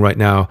I'm doing right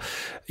now,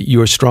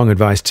 your strong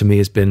advice to me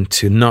has been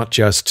to not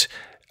just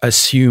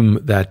assume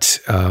that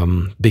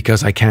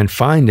because I can't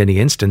find any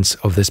instance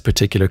of this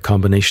particular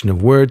combination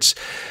of words,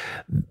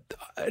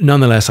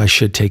 nonetheless, I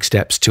should take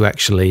steps to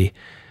actually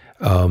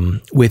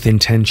with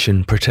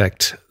intention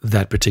protect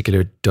that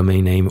particular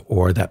domain name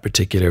or that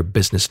particular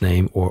business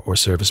name or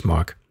service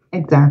mark.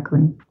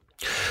 Exactly.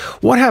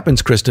 What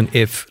happens, Kristen,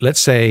 if, let's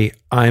say,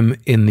 I'm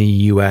in the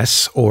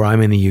US or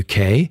I'm in the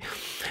UK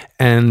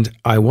and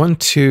I want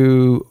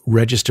to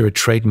register a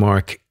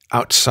trademark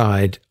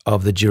outside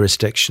of the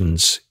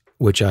jurisdictions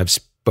which I've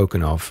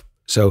spoken of?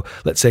 So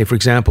let's say, for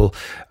example,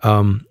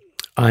 I'm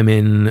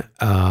in,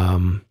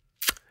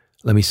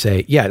 let's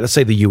say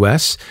the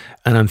US,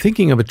 and I'm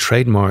thinking of a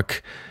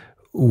trademark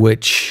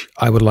which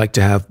I would like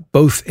to have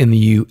both in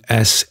the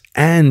US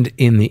and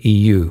in the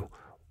EU.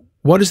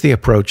 What is the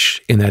approach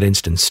in that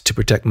instance to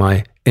protect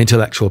my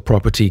intellectual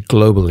property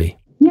globally?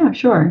 Yeah,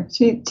 sure.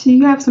 So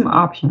you have some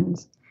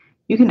options.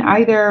 You can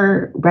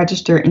either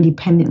register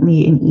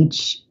independently in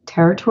each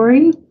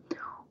territory,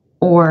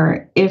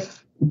 or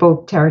if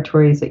both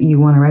territories that you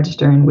want to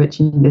register in, which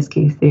in this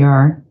case they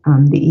are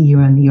the EU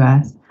and the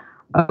US,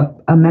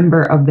 a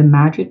member of the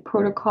Madrid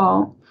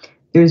Protocol,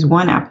 there's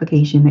one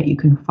application that you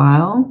can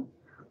file,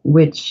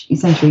 which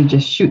essentially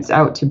just shoots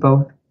out to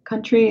both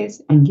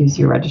countries and gives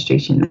you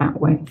registration that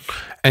way.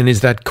 And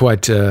is that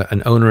quite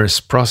an onerous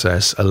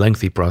process, a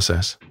lengthy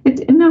process?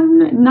 It's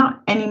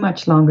not any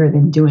much longer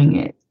than doing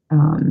it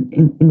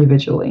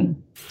individually.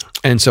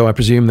 And so I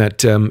presume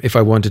that if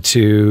I wanted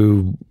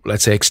to,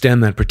 let's say,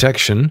 extend that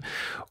protection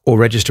or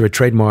register a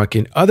trademark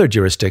in other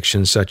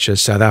jurisdictions such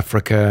as South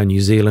Africa, New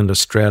Zealand,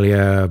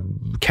 Australia,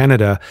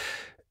 Canada,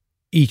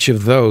 each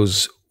of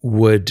those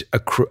would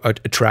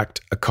attract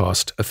a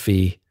cost, a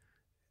fee,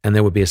 and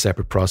there would be a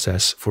separate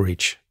process for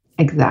each.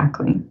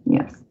 Exactly,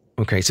 yes.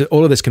 Okay, so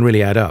all of this can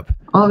really add up.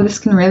 All of this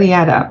can really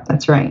add up,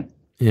 that's right.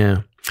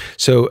 Yeah.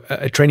 So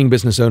a training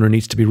business owner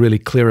needs to be really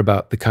clear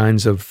about the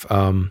kinds of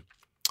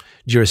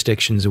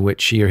jurisdictions in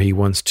which she or he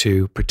wants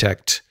to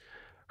protect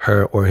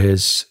her or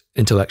his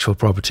intellectual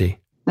property.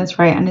 That's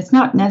right. And it's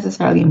not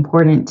necessarily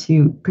important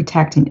to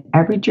protect in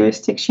every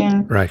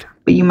jurisdiction. Right.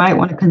 But you might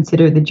want to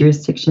consider the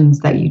jurisdictions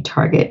that you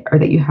target or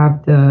that you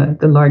have the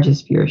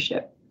largest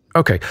viewership.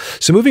 Okay.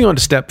 So moving on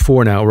to step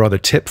 4 now, or rather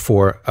tip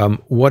 4,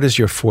 what is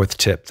your 4th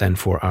tip then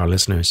for our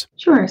listeners?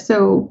 Sure.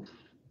 So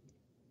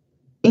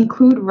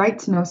include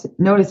rights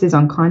notices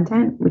on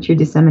content which you're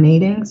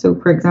disseminating. So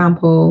for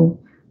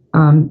example,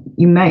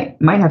 you might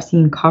have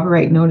seen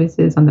copyright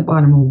notices on the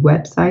bottom of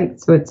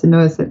websites. So it's a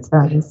notice that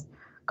says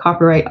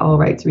copyright, all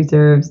rights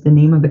reserved, the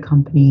name of the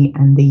company,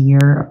 and the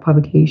year of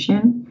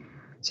publication.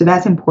 So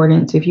that's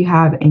important. So if you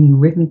have any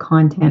written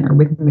content or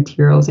written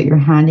materials that you're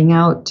handing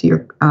out to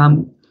your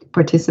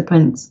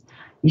participants,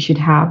 you should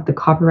have the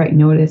copyright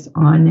notice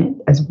on it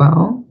as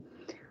well.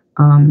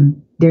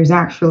 There's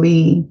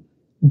actually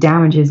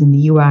damages in the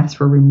US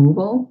for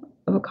removal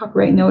of a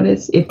copyright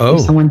notice. If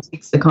someone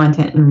takes the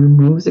content and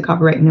removes the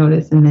copyright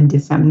notice and then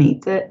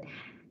disseminates it,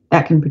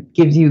 that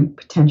gives you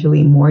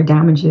potentially more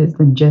damages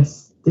than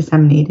just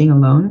disseminating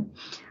alone.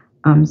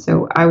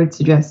 So I would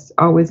suggest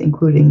always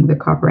including the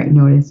copyright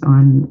notice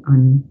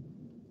on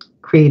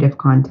creative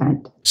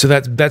content. So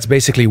that's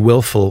basically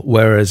willful,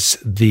 whereas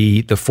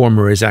the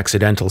former is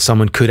accidental.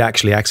 Someone could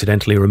actually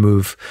accidentally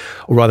remove,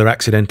 or rather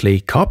accidentally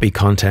copy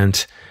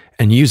content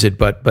and use it,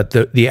 but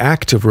the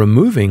act of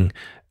removing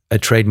a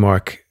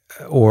trademark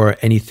or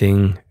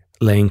anything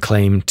laying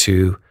claim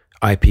to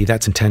IP,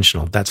 that's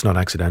intentional. That's not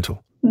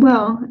accidental.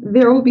 Well,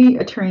 there will be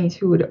attorneys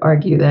who would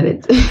argue that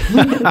it's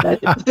that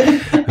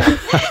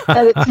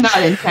it's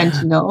not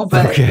intentional,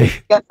 but okay.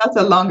 That's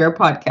a longer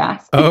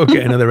podcast.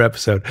 Okay, another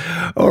episode.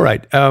 All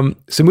right.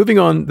 So moving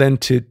on then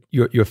to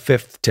your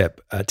 5th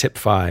tip, tip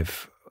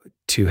 5,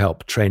 to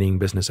help training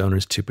business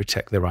owners to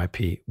protect their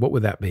IP. What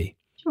would that be?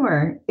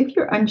 Sure. If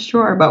you're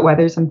unsure about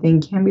whether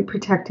something can be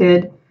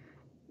protected,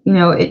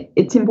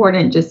 it's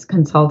important just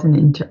consult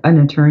an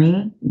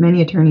attorney.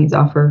 Many attorneys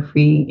offer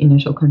free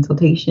initial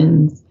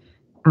consultations.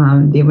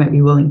 They might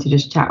be willing to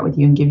just chat with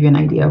you and give you an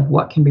idea of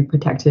what can be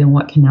protected and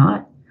what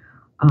cannot.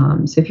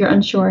 So if you're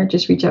unsure,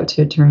 just reach out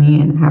to an attorney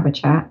and have a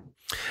chat.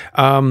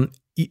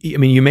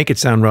 You make it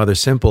sound rather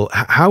simple.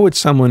 How would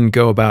someone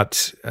go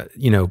about,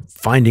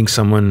 finding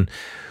someone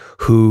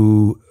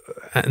who,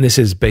 and this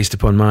is based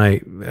upon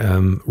my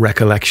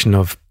recollection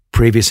of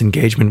previous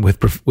engagement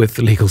with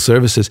legal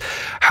services,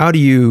 how do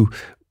you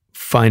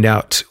find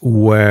out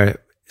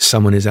where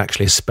someone is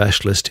actually a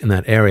specialist in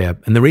that area?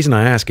 And the reason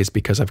I ask is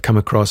because I've come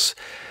across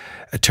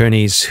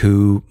attorneys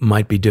who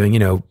might be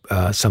doing,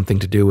 something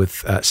to do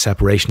with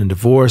separation and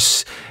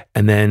divorce,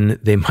 and then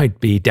they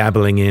might be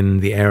dabbling in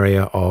the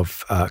area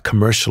of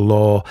commercial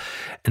law,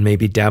 and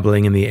maybe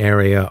dabbling in the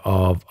area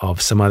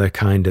of some other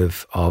kind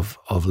of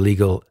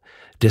legal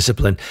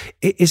discipline.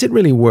 Is it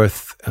really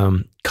worth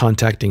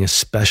contacting a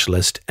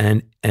specialist?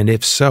 And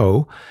if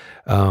so,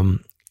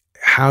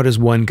 how does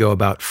one go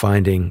about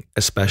finding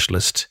a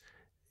specialist?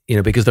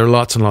 Because there are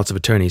lots and lots of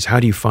attorneys. How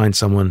do you find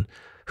someone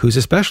who's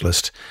a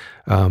specialist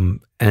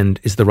and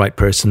is the right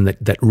person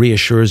that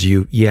reassures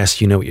you, yes,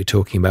 you know what you're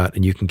talking about,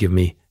 and you can give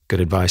me good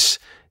advice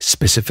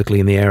specifically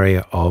in the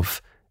area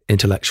of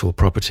intellectual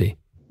property?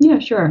 Yeah,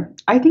 sure.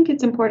 I think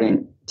it's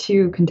important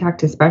to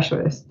contact a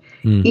specialist.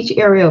 each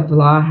area of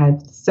law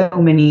has so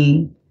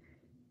many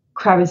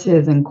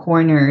crevices and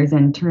corners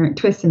and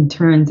twists and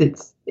turns.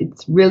 It's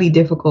really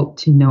difficult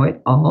to know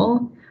it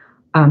all.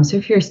 So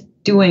if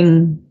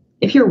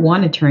you're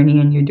one attorney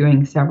and you're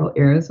doing several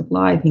areas of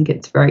law, I think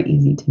it's very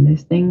easy to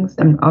miss things.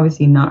 I'm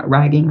obviously not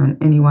ragging on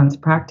anyone's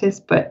practice,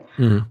 but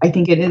I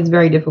think it is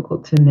very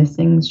difficult to miss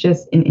things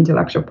just in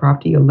intellectual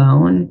property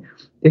alone.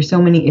 There's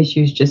so many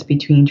issues just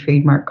between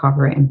trademark,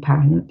 copyright, and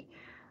patent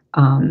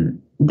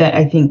that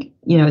I think,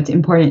 it's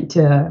important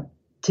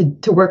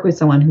to work with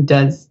someone who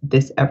does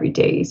this every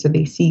day, so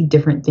they see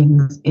different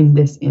things in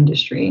this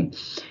industry.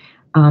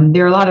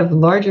 There are a lot of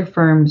larger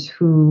firms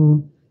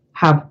who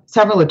have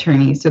several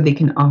attorneys, so they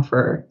can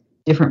offer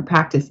different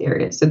practice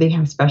areas. So they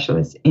have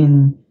specialists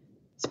in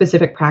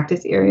specific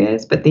practice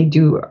areas, but they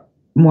do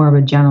more of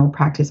a general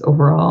practice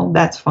overall.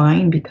 That's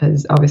fine,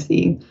 because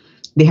obviously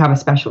they have a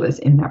specialist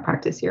in that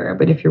practice area.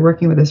 But if you're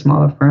working with a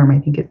smaller firm, I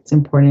think it's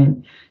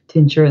important to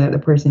ensure that the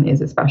person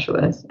is a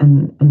specialist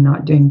and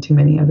not doing too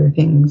many other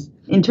things.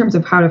 In terms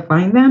of how to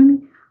find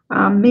them,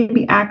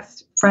 maybe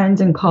ask friends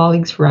and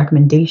colleagues for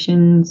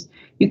recommendations.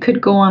 You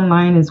could go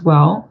online as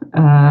well.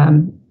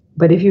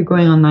 But if you're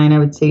going online, I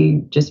would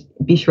say just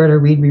be sure to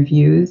read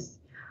reviews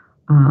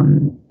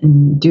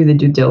and do the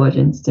due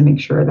diligence to make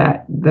sure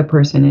that the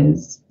person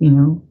is,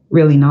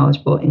 really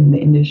knowledgeable in the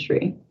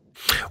industry.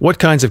 What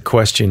kinds of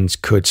questions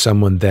could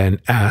someone then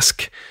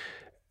ask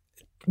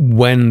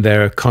when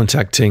they're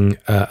contacting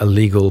a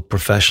legal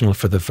professional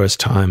for the first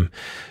time?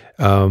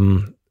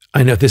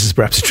 I know this is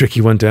perhaps a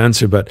tricky one to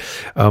answer, but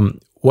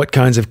what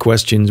kinds of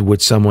questions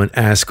would someone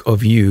ask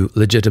of you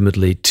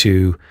legitimately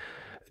to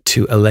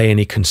allay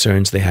any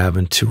concerns they have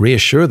and to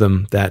reassure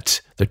them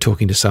that they're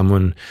talking to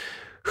someone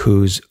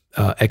whose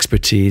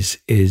expertise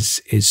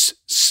is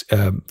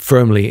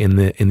firmly in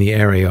the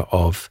area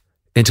of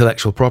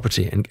intellectual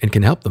property and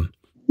can help them?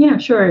 Yeah,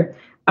 sure.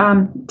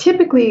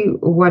 Typically,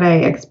 what I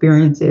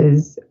experience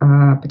is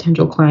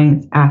potential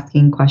clients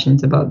asking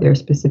questions about their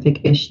specific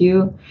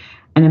issue,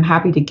 and I'm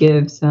happy to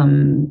give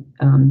some,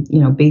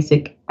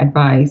 basic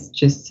advice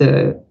just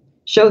to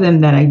show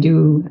them that I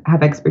do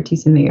have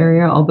expertise in the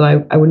area,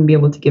 although I wouldn't be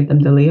able to give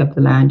them the lay of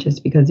the land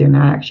just because they're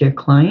not actually a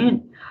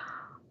client.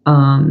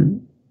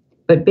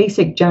 But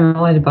basic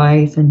general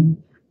advice and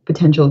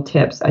potential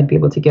tips I'd be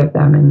able to give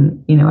them.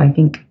 And, I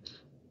think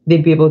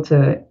they'd be able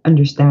to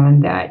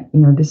understand that,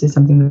 this is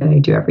something that I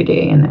do every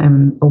day and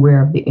I'm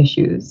aware of the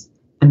issues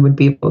and would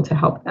be able to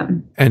help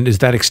them. And does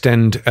that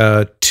extend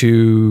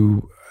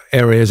to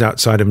areas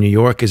outside of New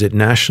York? Is it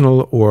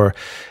national, or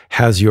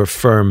has your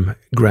firm,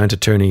 Grant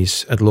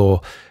Attorneys at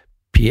Law,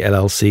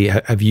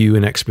 PLLC, have you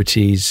an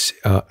expertise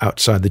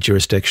outside the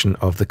jurisdiction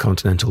of the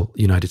continental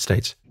United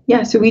States?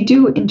 Yeah, so we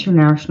do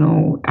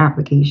international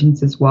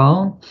applications as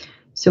well.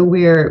 So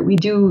we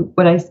do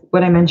what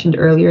I mentioned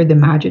earlier, the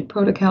Madrid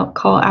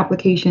Protocol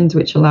applications,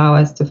 which allow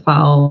us to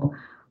file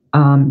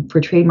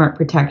for trademark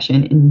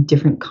protection in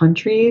different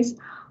countries.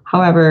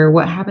 However,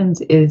 what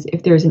happens is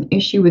if there's an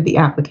issue with the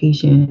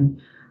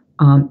application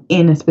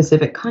in a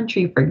specific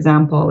country, for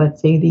example,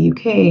 let's say the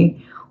UK,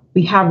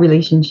 we have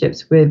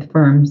relationships with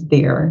firms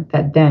there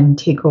that then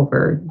take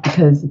over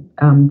because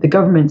the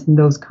governments in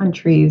those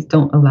countries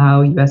don't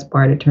allow U.S.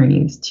 barred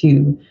attorneys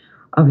to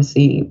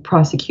obviously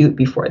prosecute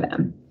before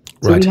them.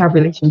 So right. We have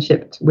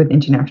relationships with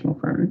international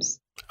firms.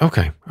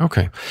 Okay.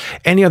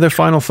 Any other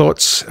final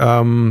thoughts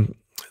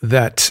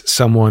that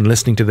someone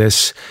listening to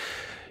this,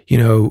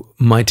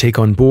 might take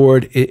on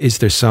board? Is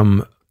there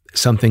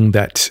something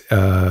that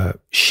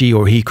she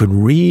or he could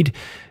read?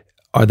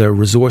 Are there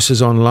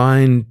resources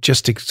online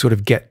just to sort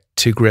of get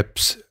to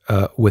grips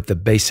with the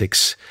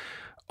basics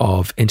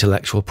of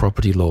intellectual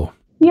property law?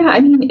 Yeah,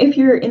 I mean, if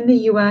you're in the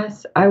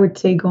U.S., I would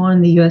say go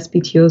on the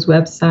USPTO's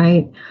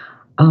website.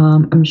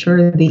 I'm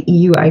sure the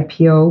EU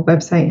IPO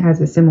website has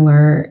a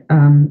similar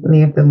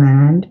lay of the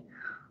land.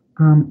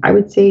 I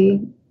would say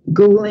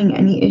Googling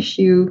any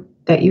issue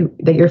that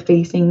you're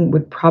facing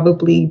would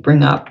probably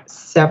bring up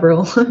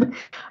several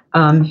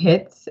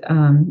hits.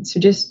 So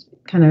just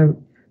kind of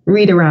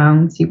read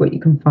around, see what you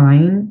can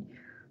find.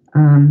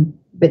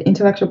 But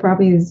intellectual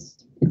property is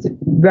a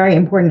very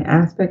important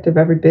aspect of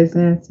every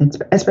business,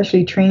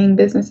 especially training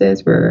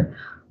businesses where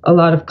a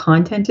lot of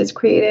content is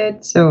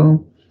created.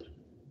 So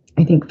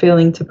I think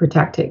failing to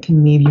protect it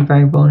can leave you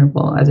very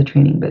vulnerable as a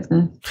training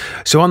business.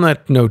 So on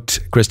that note,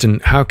 Kristen,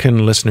 how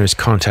can listeners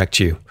contact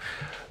you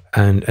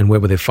and where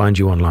will they find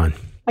you online?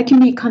 I can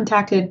be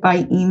contacted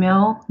by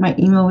email. My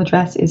email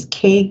address is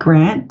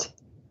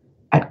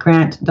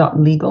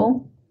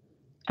kgrant@grant.legal,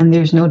 and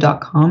there's no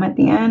 .com at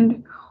the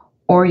end.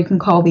 Or you can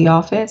call the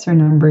office. Our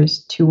number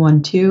is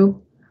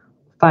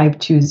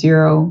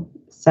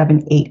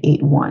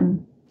 212-520-7881.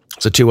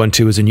 So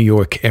 212 is a New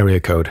York area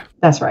code.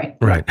 That's right.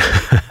 Right.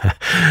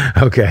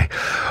 Okay.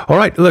 All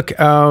right. Look,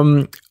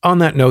 on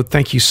that note,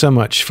 thank you so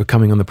much for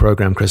coming on the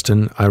program,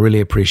 Kristen. I really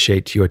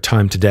appreciate your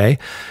time today.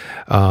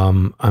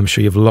 I'm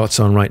sure you have lots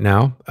on right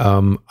now.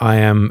 I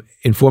am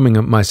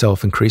informing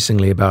myself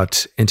increasingly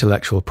about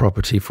intellectual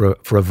property for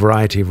a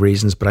variety of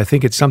reasons, but I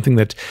think it's something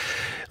that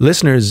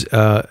listeners,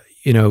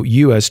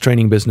 you as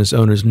training business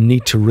owners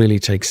need to really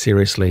take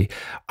seriously,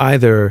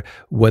 either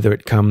whether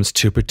it comes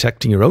to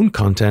protecting your own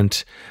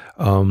content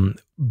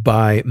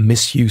by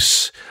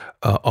misuse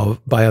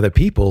by other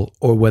people,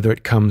 or whether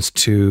it comes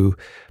to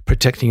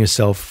protecting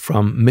yourself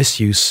from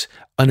misuse,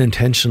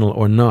 unintentional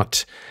or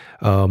not,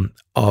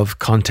 of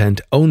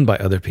content owned by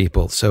other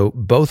people. So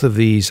both of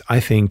these, I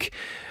think,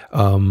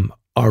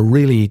 are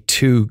really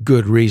two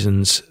good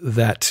reasons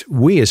that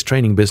we as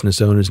training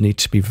business owners need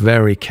to be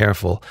very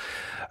careful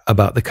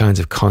about the kinds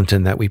of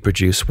content that we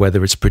produce,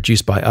 whether it's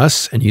produced by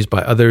us and used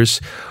by others,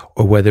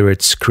 or whether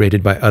it's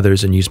created by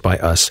others and used by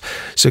us.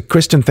 So,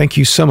 Kristen, thank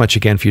you so much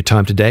again for your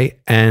time today,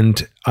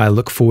 and I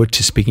look forward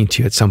to speaking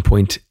to you at some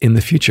point in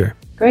the future.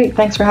 Great.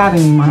 Thanks for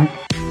having me, Mark.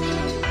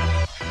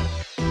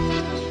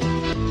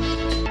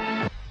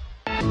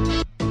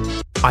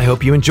 I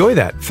hope you enjoy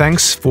that.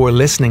 Thanks for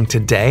listening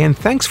today, and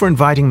thanks for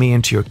inviting me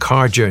into your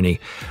car journey,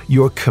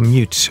 your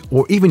commute,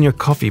 or even your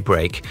coffee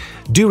break.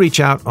 Do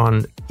reach out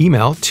on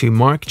email to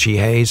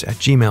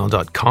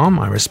markghayes@gmail.com.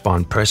 I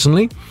respond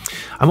personally.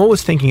 I'm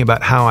always thinking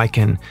about how I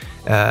can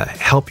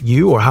help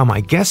you, or how my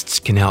guests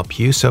can help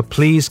you, so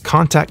please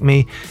contact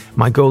me.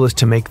 My goal is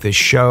to make this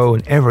show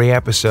and every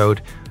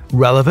episode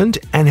relevant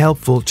and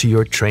helpful to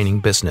your training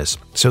business.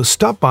 So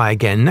stop by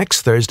again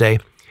next Thursday,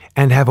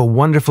 and have a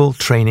wonderful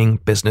training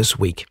business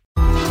week.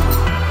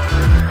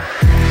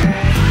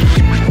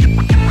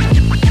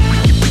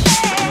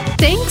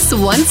 Thanks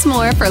once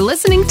more for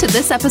listening to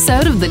this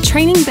episode of the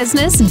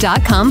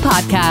trainingbusiness.com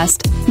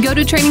podcast. Go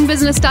to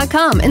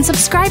trainingbusiness.com and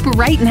subscribe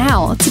right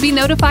now to be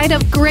notified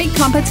of great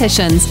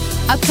competitions,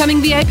 upcoming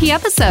VIP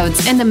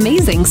episodes, and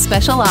amazing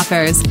special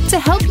offers to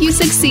help you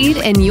succeed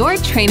in your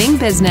training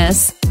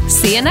business.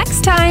 See you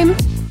next time.